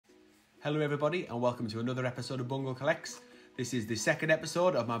Hello everybody and welcome to another episode of Bungle Collects. This is the second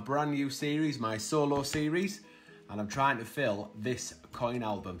episode of my brand new series, my solo series, and I'm trying to fill this coin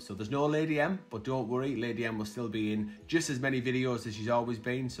album. So there's no Lady M, but don't worry, Lady M will still be in just as many videos as she's always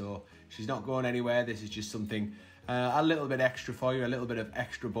been, so she's not going anywhere. This is just something a little bit extra for you, a little bit of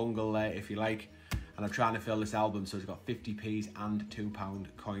extra bungle there if you like. And I'm trying to fill this album so it's got 50p's and £2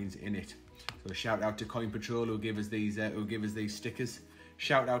 coins in it. So a shout out to Coin Patrol who give us these stickers.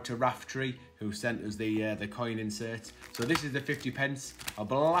 Shout out to Raftree who sent us the coin inserts. So this is the 50 pence. I'll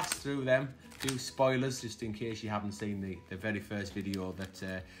blast through them, do spoilers just in case you haven't seen the very first video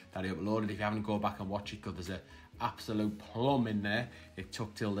that I uploaded. If you haven't, go back and watch it because there's an absolute plum in there. It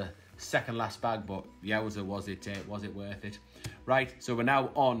took till the second last bag, but yowza, was it worth it. Right, so we're now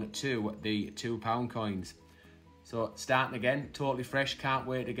on to the £2 coins. So starting again, totally fresh, can't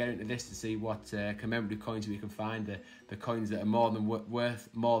wait to get into this to see what commemorative coins we can find. The coins that are more than worth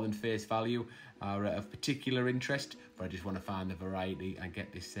more than face value are of particular interest, but I just want to find the variety and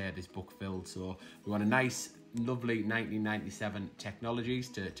get this book filled. So we want a nice, lovely 1997 technologies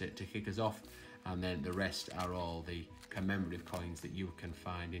to kick us off, and then the rest are all the commemorative coins that you can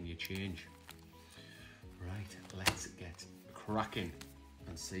find in your change. Right, let's get cracking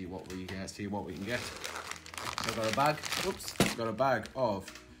and see what we can get. So I've got a bag, I've got a bag of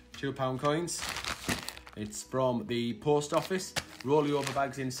 £2 coins. It's from the post office, rolly over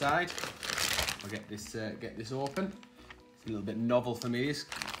bags inside. I'll get this open. It's a little bit novel for me,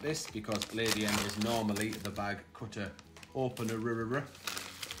 this, because Lady M is normally the bag cutter opener. And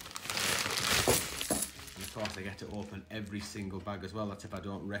of course I get to open every single bag as well. That's if I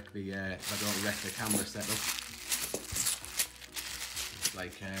don't wreck the camera setup. It's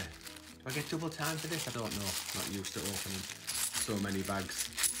like, do I get double time for this? I don't know. Not used to opening so many bags.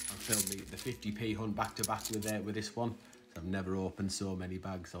 I've filmed the 50p hunt back to back with this one. So I've never opened so many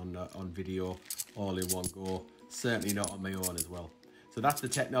bags on video all in one go. Certainly not on my own as well. So that's the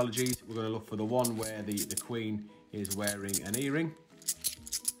technologies. We're going to look for the one where the Queen is wearing an earring.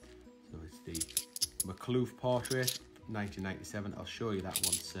 So it's the McCloof portrait, 1997. I'll show you that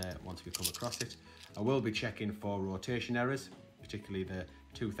once we come across it. I will be checking for rotation errors, particularly the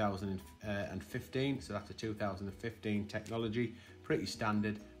 2015, so that's a 2015 technology, pretty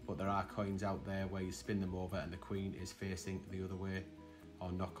standard, but there are coins out there where you spin them over and the Queen is facing the other way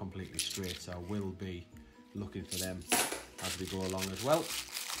or not completely straight, so I will be looking for them as we go along as well.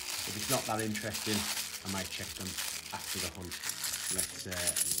 If it's not that interesting, I might check them after the hunt. Let's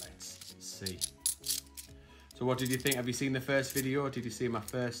see. So what did you think? Have you seen the first video? Did you see my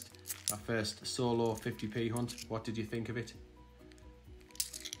first solo 50p hunt? What did you think of it?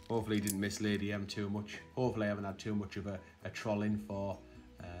 Hopefully you didn't miss Lady M too much. Hopefully I haven't had too much of a troll-in for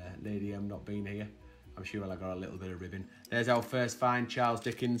Lady M not being here. I'm sure I got a little bit of ribbon. There's our first find, Charles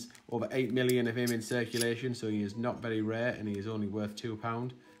Dickens. Over 8 million of him in circulation, so he is not very rare and he is only worth £2.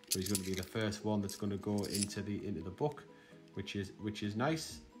 But he's going to be the first one that's going to go into the book, which is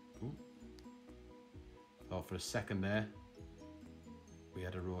nice. Ooh. Thought for a second there we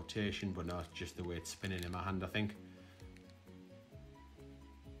had a rotation, but no, it's just the way it's spinning in my hand, I think.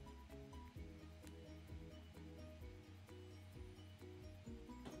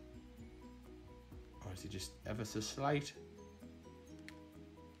 Or is it just ever so slight?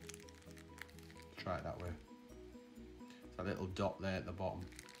 Try it that way. It's a little dot there at the bottom.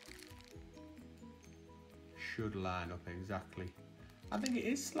 Should line up exactly. I think it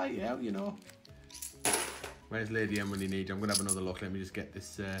is slightly out, you know. Where's Lady M when you need? I'm gonna have another look. Let me just get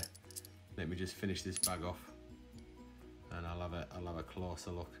this. Let me just finish this bag off, and I'll have a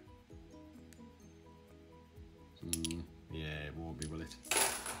closer look. Yeah, it won't be, will it?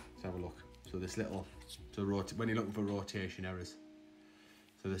 Let's have a look. So this little, when you're looking for rotation errors,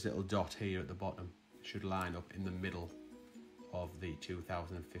 so this little dot here at the bottom should line up in the middle of the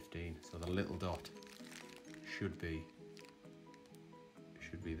 2015. So the little dot should be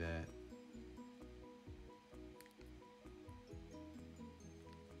there.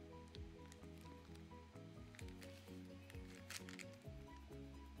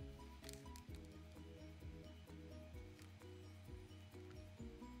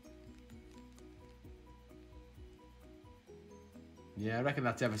 Yeah, I reckon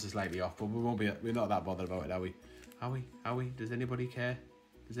that's ever so slightly off, but we're not that bothered about it, are we? Are we? Does anybody care?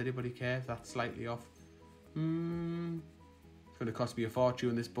 Does anybody care if that's slightly off? It's going to cost me a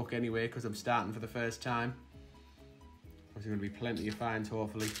fortune, this book anyway, because I'm starting for the first time. There's going to be plenty of fines,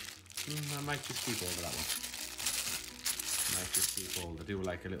 hopefully. I might just keep hold of that one. Might just keep hold. I do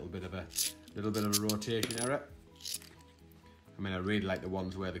like a little bit of a rotation error. I mean, I really like the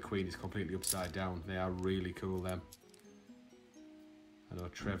ones where the Queen is completely upside down. They are really cool, them. I know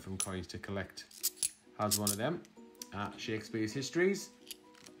Trev from Coins to Collect has one of them at Shakespeare's Histories.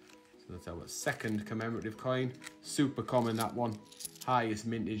 So that's our second commemorative coin. Super common, that one. Highest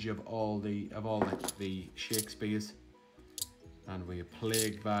mintage of all the Shakespeares, and we are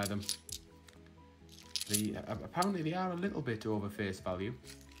plagued by them. Apparently they are a little bit over face value,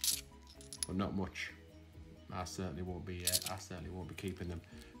 but not much. I certainly won't be keeping them.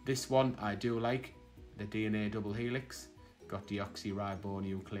 This one I do like, the DNA double helix. Got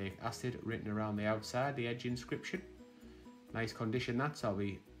deoxyriboneucleic acid written around the outside, the edge inscription. Nice condition that, so I'll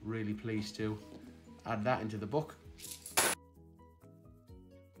be really pleased to add that into the book.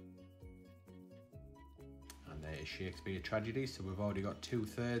 And there is Shakespeare Tragedies, so we've already got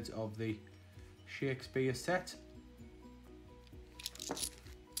 2/3 of the Shakespeare set.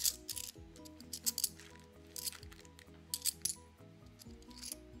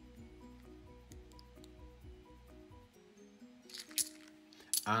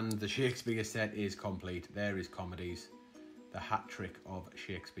 And the Shakespeare set is complete. There is comedies. The hat trick of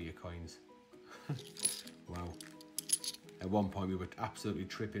Shakespeare coins. Wow. At one point we were absolutely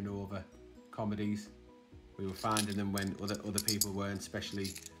tripping over comedies. We were finding them when other people weren't,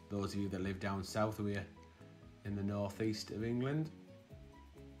 especially those of you that live down south of here in the northeast of England.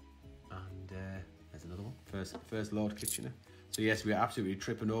 And there's another one. First Lord Kitchener. So yes, we are absolutely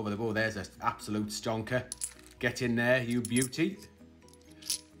tripping over them. Oh, there's an absolute stonker. Get in there, you beauty.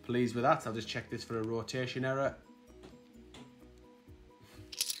 Pleased with that. I'll just check this for a rotation error.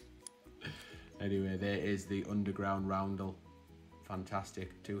 Anyway, there is the Underground Roundel.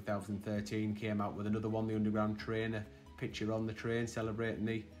 Fantastic. 2013 came out with another one, the Underground Train, a picture on the train celebrating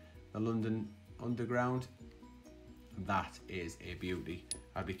the London Underground. That is a beauty.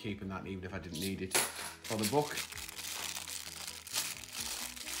 I'd be keeping that even if I didn't need it for the book. I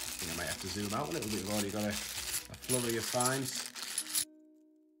think I might have to zoom out a little bit. We've already got a flurry of finds.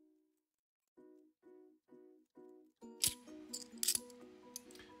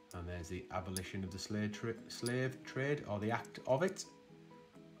 And there's the abolition of the slave trade, or the act of it,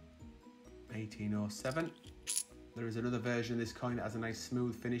 1807. There is another version of this coin that has a nice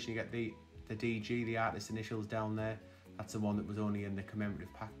smooth finish. You get the DG, the artist initials down there. That's the one that was only in the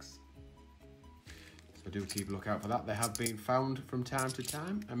commemorative packs. So do keep a look out for that. They have been found from time to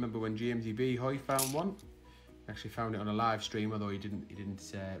time. I remember when GMTB Hoy found one. He actually found it on a live stream, although he didn't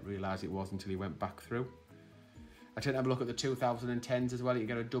realise it was until he went back through. I tend to have a look at the 2010s as well. You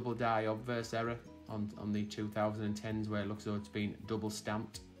get a double die obverse error on the 2010s where it looks as though it's been double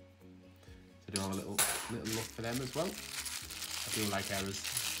stamped. So do have a little look for them as well. I do like errors.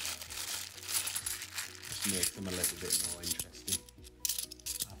 Just makes them a little bit more interesting,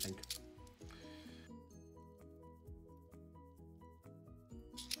 I think.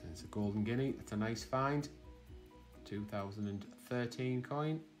 There's a Golden Guinea. It's a nice find. 2013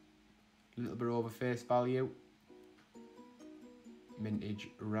 coin. A little bit over face value. Mintage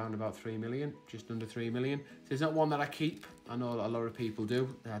around about 3 million, just under 3 million. So it's not one that I keep. I know that a lot of people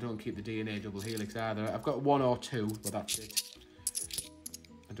do. I don't keep the DNA double helix either. I've got one or two, but that's it.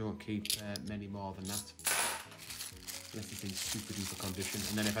 I don't keep many more than that, unless it's in super duper condition.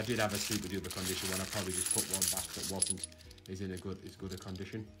 And then if I did have a super duper condition one, I'd probably just put one back that wasn't as good a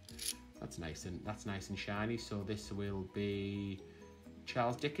condition. That's nice and shiny. So this will be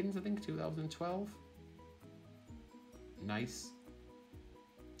Charles Dickens, I think, 2012. Nice.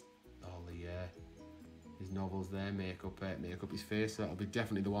 His novels there make up his face, so that'll be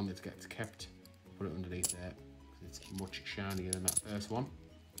definitely the one that gets kept. Put it underneath there because it's much shinier than that first one.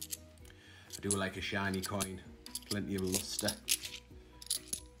 I do like a shiny coin, plenty of luster.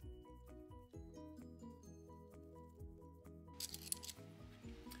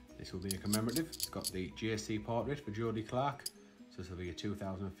 This will be a commemorative. It's got the JC portrait for Jodie Clark, so this will be a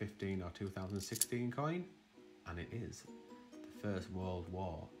 2015 or 2016 coin, and it is the First World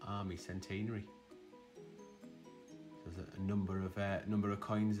War Army Centenary. There's a number of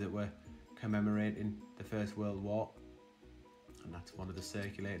coins that were commemorating the First World War, and that's one of the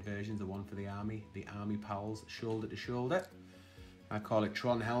circulated versions, the one for the Army pals, shoulder to shoulder. I call it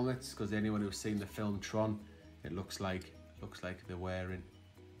Tron helmets because anyone who's seen the film Tron, it looks like they're wearing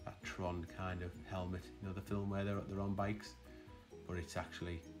that Tron kind of helmet. You know, the film where they're on bikes, but it's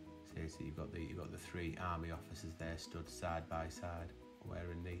actually says that you've got the three army officers there stood side by side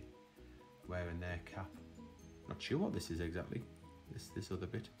wearing their cap. Not sure what this is exactly. This other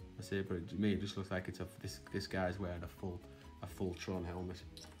bit. I say, but to me it just looks like it's this guy's wearing a full Tron helmet.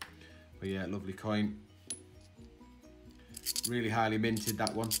 But yeah, lovely coin. Really highly minted,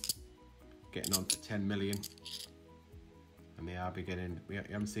 that one. Getting on to 10 million. And they are beginning. We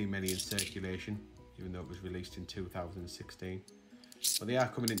haven't seen many in circulation, even though it was released in 2016. But they are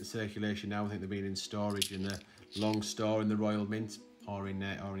coming into circulation now. I think they're being in storage in the long store in the Royal Mint or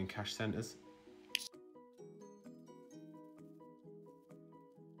in cash centres.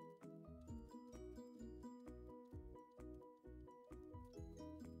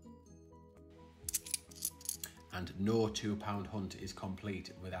 And no £2 hunt is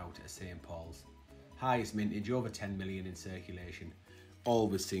complete without a St Paul's. Highest mintage, over 10 million in circulation.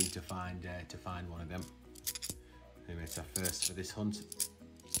 Always seem to find one of them. Anyway, it's our first for this hunt,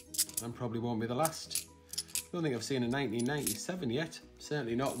 and probably won't be the last. I don't think I've seen a 1997 yet.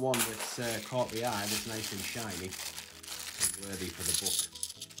 Certainly not one that's caught the eye, that's nice and shiny and worthy for the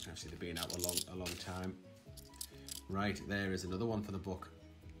book. Actually, they've been out a long time. Right, there is another one for the book.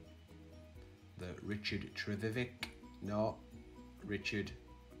 The Richard Trevivick. No, Richard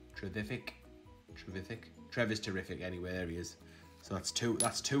Trevivick. Trevor's terrific. Anyway, there he is. So that's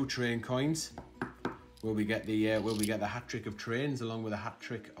two train coins. Will we get the hat trick of trains along with a hat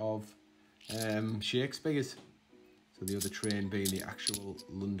trick of Shakespeare's? So the other train being the actual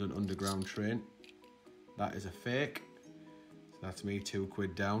London Underground train. That is a fake. So that's me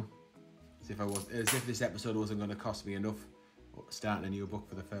 £2 down. As if this episode wasn't going to cost me enough starting a new book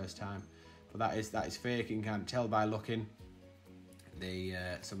for the first time. But that is fake. You can tell by looking.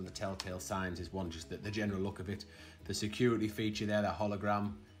 Some of the telltale signs is one, just the general look of it. The security feature there, the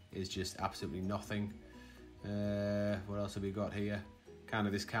hologram, is just absolutely nothing. What else have we got here?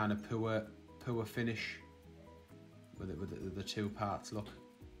 This kind of poor finish with the two parts look.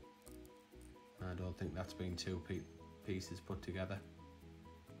 I don't think that's been two pieces put together.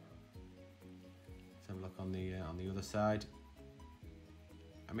 Let's have a look on the other side.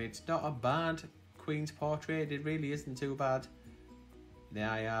 I mean, it's not a bad Queen's portrait. It really isn't too bad. The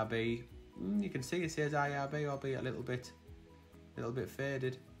IRB, you can see it says IRB, albeit a little bit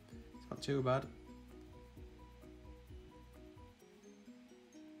faded. It's not too bad.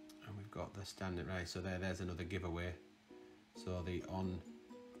 And we've got the standing, right, so there's another giveaway. So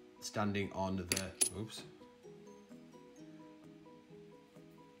standing on the, oops.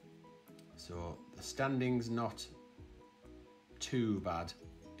 So the standing's not too bad.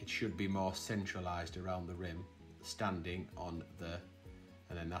 It should be more centralised around the rim. Standing on the,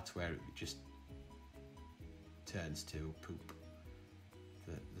 and then that's where it just turns to poop.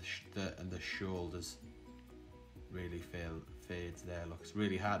 And the shoulders really fades there. Look, it's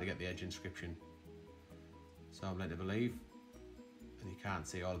really hard to get the edge inscription. So I'm led to believe. And you can't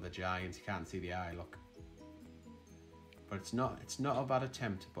see all of the giants, you can't see the eye, look. But it's not a bad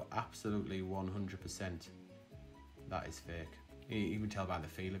attempt, but absolutely 100% that is fake. You can tell by the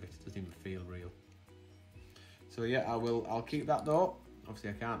feel of it, it doesn't even feel real. So yeah, I'll keep that though.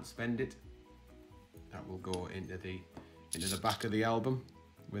 Obviously I can't spend it. That will go into the back of the album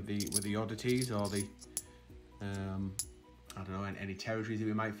with the oddities or the I don't know, any territories that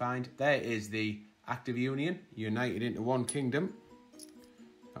we might find. There is the Act of Union, united into one kingdom.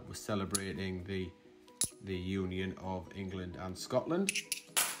 That was celebrating the union of England and Scotland.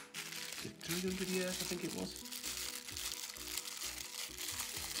 300 years, I think it was.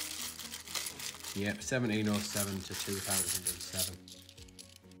 Yep, 1707 to 2007.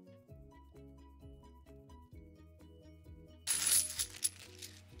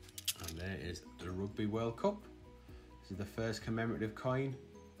 And there is the Rugby World Cup. This is the first commemorative coin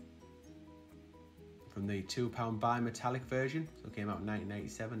from the £2 bimetallic version. So it came out in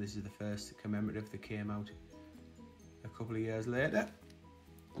 1987. This is the first commemorative that came out a couple of years later.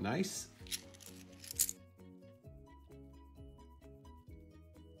 Nice.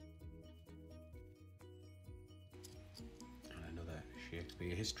 And another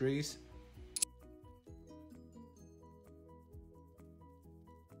Shakespeare Histories.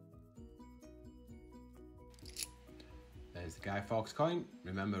 There's the Guy Fawkes coin.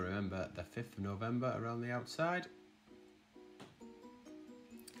 Remember the 5th of November around the outside.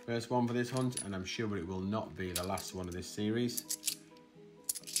 First one for this hunt, and I'm sure it will not be the last one of this series.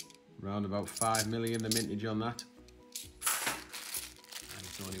 Around about 5 million the mintage on that. And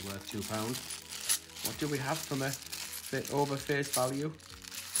it's only worth £2. What do we have from a bit over face value?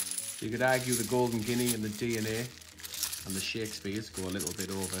 So you could argue the Golden Guinea and the DNA and the Shakespeare's go a little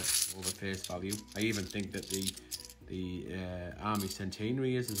bit over face value. I even think that the Army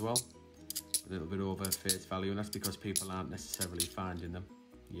Centenary is as well, a little bit over face value, and that's because people aren't necessarily finding them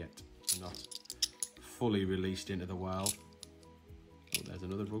yet. They're not fully released into the wild. Oh, there's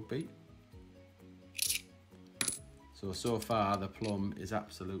another rugby. So far the plum is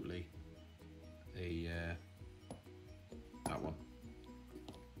absolutely that one.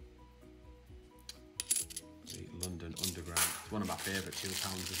 The London Underground. It's one of my favourite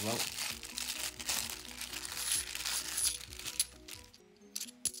 £2 as well.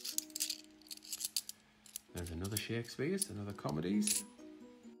 Another Shakespeare's, another comedies.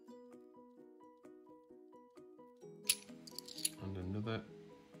 And another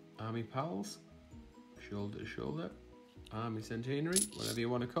Army Pals, shoulder to shoulder, Army Centenary, whatever you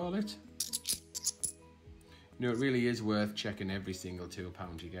want to call it. You know, it really is worth checking every single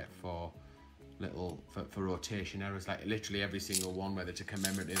 £2 you get for for rotation errors, like literally every single one, whether it's a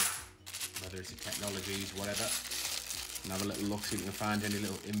commemorative, whether it's a technologies, whatever. And have a little look, see if you can find any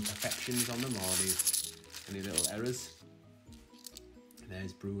little imperfections on them or any little errors. And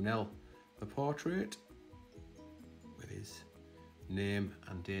there's Brunel, the portrait, with his name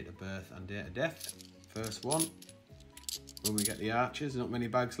and date of birth and date of death. First one. When we get the archers, not many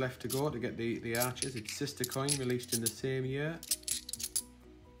bags left to go to get the archers. It's sister coin, released in the same year.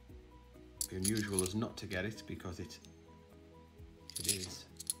 The unusual is not to get it because it is.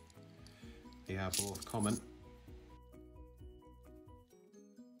 They are both common.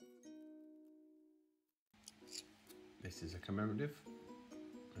 This is a commemorative.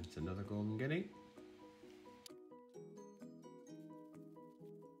 And it's another golden guinea.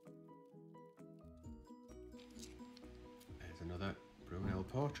 There's another Brunel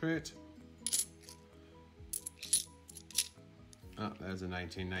portrait. Ah, there's a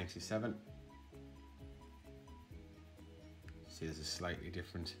 1997. See, there's a slightly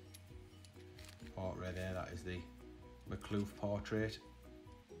different portrait there. That is the McCloof portrait.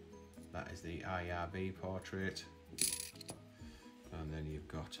 That is the IRB portrait. And then you've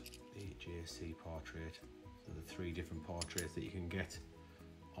got the JC portrait. So the 3 different portraits that you can get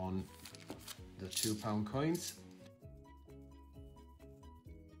on the £2 coins.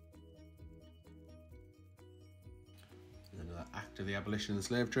 There's another act of the abolition of the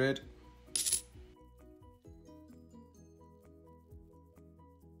slave trade.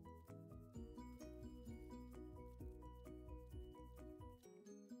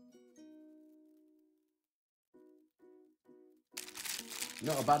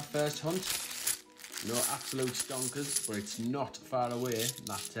 Not a bad first hunt, no absolute stonkers, but it's not far away.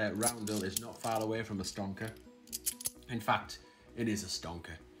 That roundel is not far away from a stonker. In fact, it is a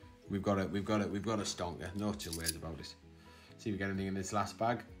stonker. We've got a stonker. No two ways about it. See if we get anything in this last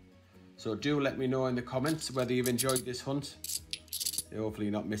bag. So do let me know in the comments whether you've enjoyed this hunt. Hopefully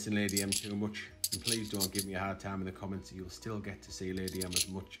you're not missing Lady M too much. And please don't give me a hard time in the comments. You'll still get to see Lady M as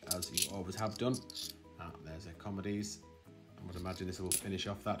much as you always have done. Ah, there's a comedies. I would imagine this will finish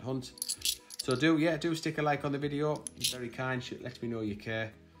off that hunt. So do stick a like on the video. It's very kind. Let me know you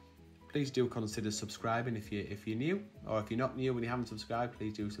care. Please do consider subscribing if you're new, or if you're not new and you haven't subscribed,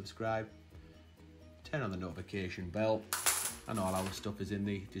 please do subscribe. Turn on the notification bell, and all our stuff is in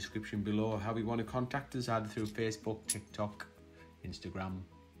the description below. How you want to contact us, either through Facebook, TikTok, Instagram,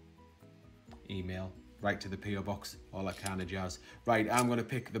 email, right to the PO box, all that kind of jazz. Right, I'm going to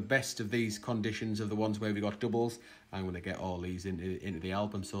pick the best of these conditions of the ones where we got doubles. I'm going to get all these into the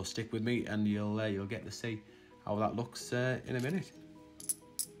album, so stick with me and you'll get to see how that looks in a minute.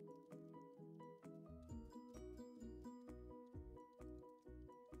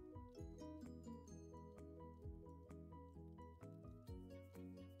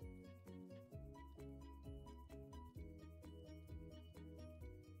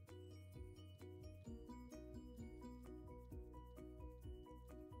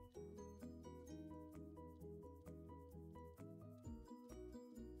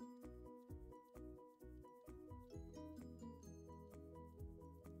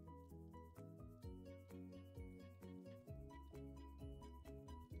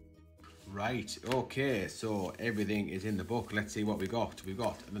 Right, okay, so everything is in the book. Let's see what we got. We've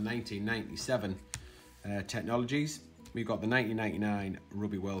got the 1997 technologies. We've got the 1999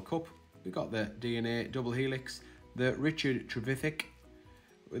 Rugby World Cup. We've got the DNA Double Helix, the Richard Trevithick,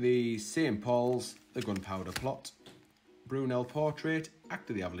 the St. Paul's, the Gunpowder Plot, Brunel Portrait, Act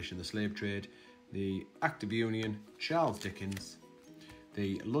of the Abolition of the Slave Trade, the Act of Union, Charles Dickens,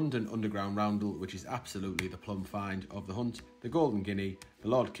 the London Underground Roundel, which is absolutely the plum find of the hunt, the Golden Guinea, the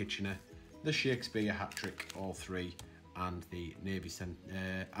Lord Kitchener, the Shakespeare hat trick, all 3, and the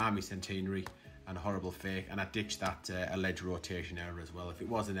Army Centenary, and a horrible fake. And I ditched that alleged rotation error as well. If it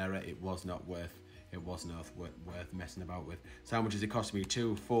was an error, it was not worth messing about with. So how much does it cost me?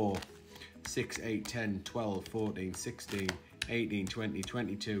 2, 4, 6, 8, 10, 12, 14, 16, 18, 20,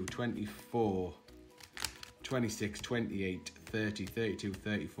 22, 24, 26, 28, 30, 32,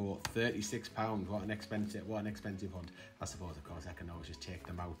 34, 36 pounds. What an expensive hunt. I suppose, of course, I can always just take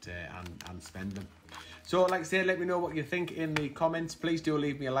them out and spend them. So, like I said, let me know what you think in the comments. Please do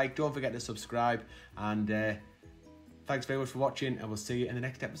leave me a like. Don't forget to subscribe. And thanks very much for watching, and we'll see you in the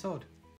next episode.